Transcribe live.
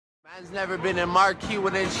Has never been a marquee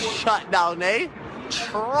when it's shut down, eh?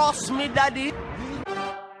 Trust me, daddy.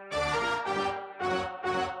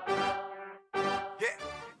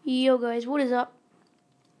 Yo guys, what is up?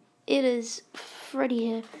 It is Freddy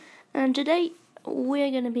here, and today we're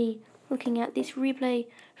going to be looking at this replay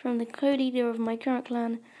from the co-leader of my current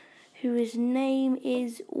clan, whose name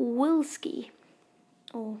is wilski,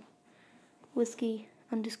 or wilski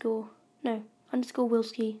underscore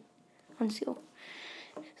wilski underscore.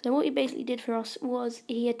 So what he basically did for us was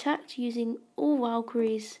he attacked using all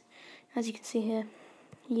Valkyries. As you can see here,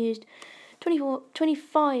 he used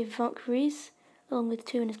 25 Valkyries, along with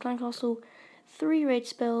 2 in his clan castle, 3 rage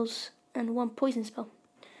spells, and 1 poison spell.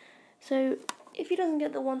 So if he doesn't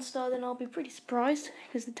get the 1 star, then I'll be pretty surprised,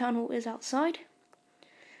 because the town hall is outside.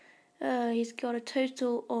 He's got a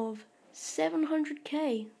total of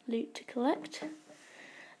 700k loot to collect.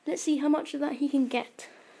 Let's see how much of that he can get.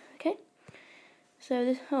 Okay. So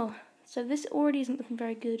this already isn't looking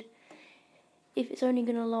very good if it's only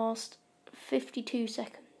going to last 52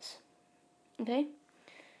 seconds. Okay?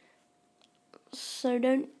 So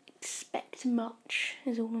don't expect much,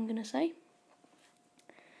 is all I'm going to say.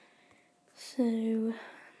 So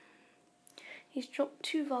he's dropped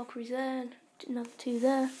 2 Valkyries there, another 2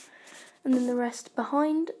 there, and then the rest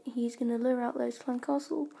behind. He's going to lure out those clan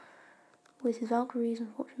castle with his Valkyries,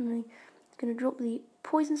 unfortunately. He's going to drop the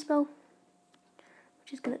poison spell,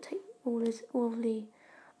 which is going to take all of the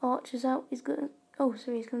archers out. He's going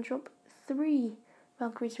to drop 3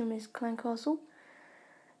 Valkyries from his clan castle.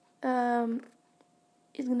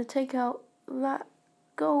 He's going to take out that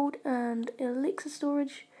gold and elixir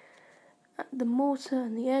storage, the mortar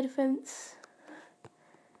and the air defense.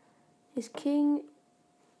 His king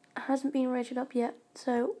hasn't been rated up yet,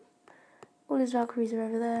 so all his Valkyries are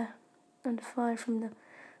over there under fire from the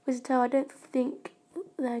wizard tower. I don't think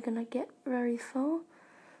they're going to get very far.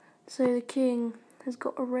 So the king has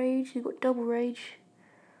got a rage, he's got double rage,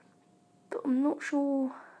 but I'm not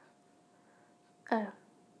sure. Oh,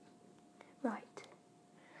 right.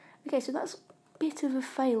 Okay, so that's a bit of a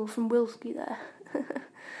fail from wilski there.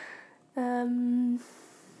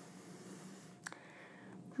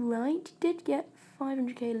 Right, did get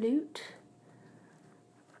 500k loot.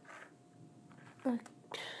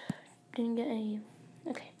 Didn't get any.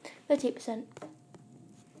 Okay, 38%.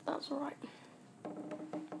 That's alright,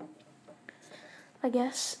 I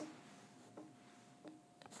guess.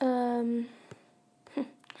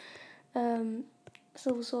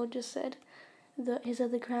 Silver Sword just said that his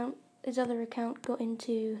other account got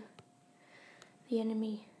into the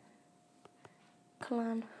enemy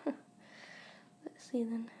clan. Let's see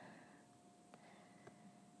then.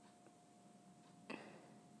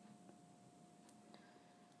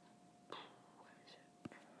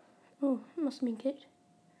 Oh, it must have been kicked.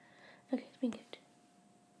 Okay, it's been kicked.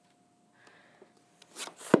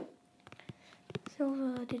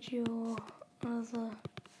 Silver, did your other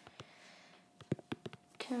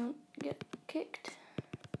account get kicked?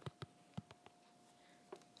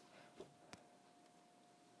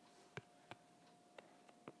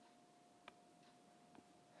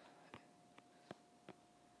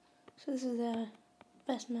 So this is their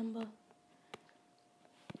best member.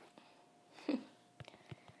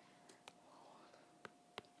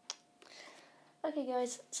 Okay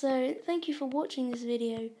guys, so thank you for watching this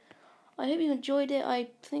video. I hope you enjoyed it. I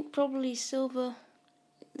think probably Silver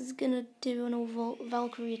is gonna do an all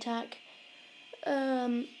Valkyrie attack.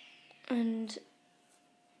 And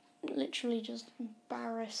literally just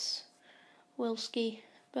embarrass wilski.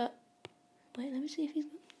 But wait, let me see if he's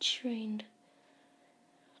trained.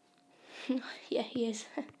 Yeah, he is.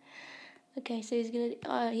 Okay, so he's gonna.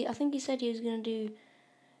 I think he said he was gonna do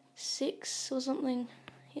 6 or something.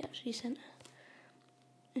 He actually sent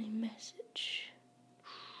a message.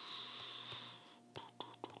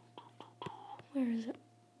 Where is it?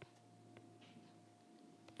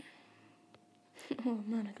 Oh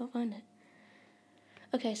man, I can't find it.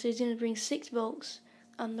 Okay, so he's gonna bring 6 VALKs,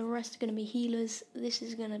 and the rest are gonna be healers. This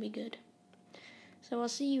is gonna be good. So I'll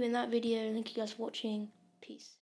see you in that video. Thank you guys for watching. Peace.